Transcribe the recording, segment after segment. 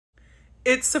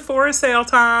It's Sephora sale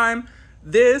time.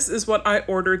 This is what I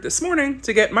ordered this morning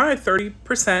to get my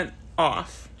 30%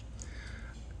 off.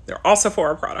 They're all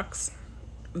Sephora products.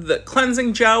 The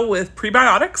cleansing gel with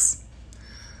prebiotics,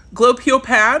 Glow Peel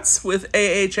pads with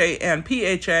AHA and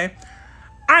PHA.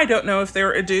 I don't know if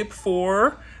they're a dupe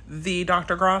for the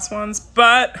Dr. Gross ones,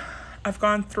 but I've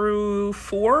gone through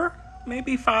 4,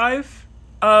 maybe 5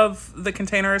 of the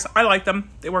containers. I like them.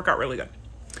 They work out really good.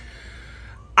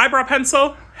 Eyebrow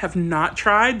pencil, have not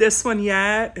tried this one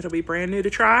yet. It'll be brand new to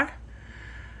try.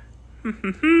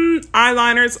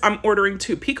 Eyeliners, I'm ordering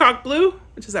 2 Peacock Blue,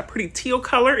 which is that pretty teal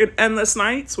color, in Endless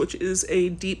Nights, which is a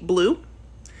deep blue.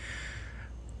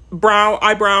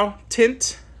 Eyebrow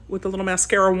tint with a little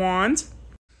mascara wand.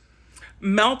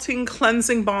 Melting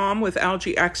cleansing balm with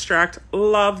algae extract.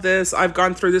 Love this. I've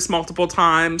gone through this multiple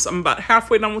times. I'm about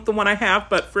halfway done with the one I have,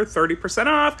 but for 30%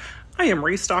 off, I am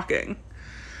restocking.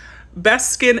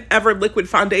 Best Skin Ever Liquid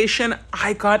Foundation.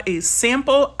 I got a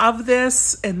sample of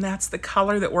this, and that's the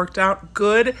color that worked out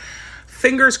good.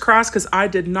 Fingers crossed, because I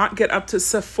did not get up to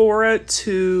Sephora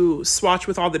to swatch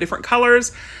with all the different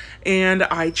colors. And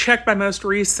I checked my most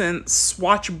recent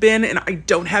swatch bin, and I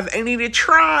don't have any to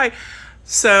try.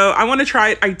 So I want to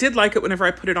try it. I did like it whenever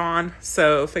I put it on,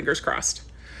 so fingers crossed.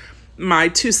 My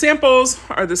 2 samples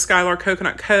are the Skylar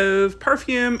Coconut Cove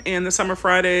perfume and the Summer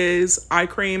Fridays eye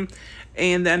cream.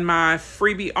 And then my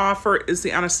freebie offer is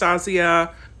the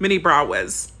Anastasia Mini Brow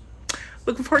Wiz.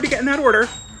 Looking forward to getting that order.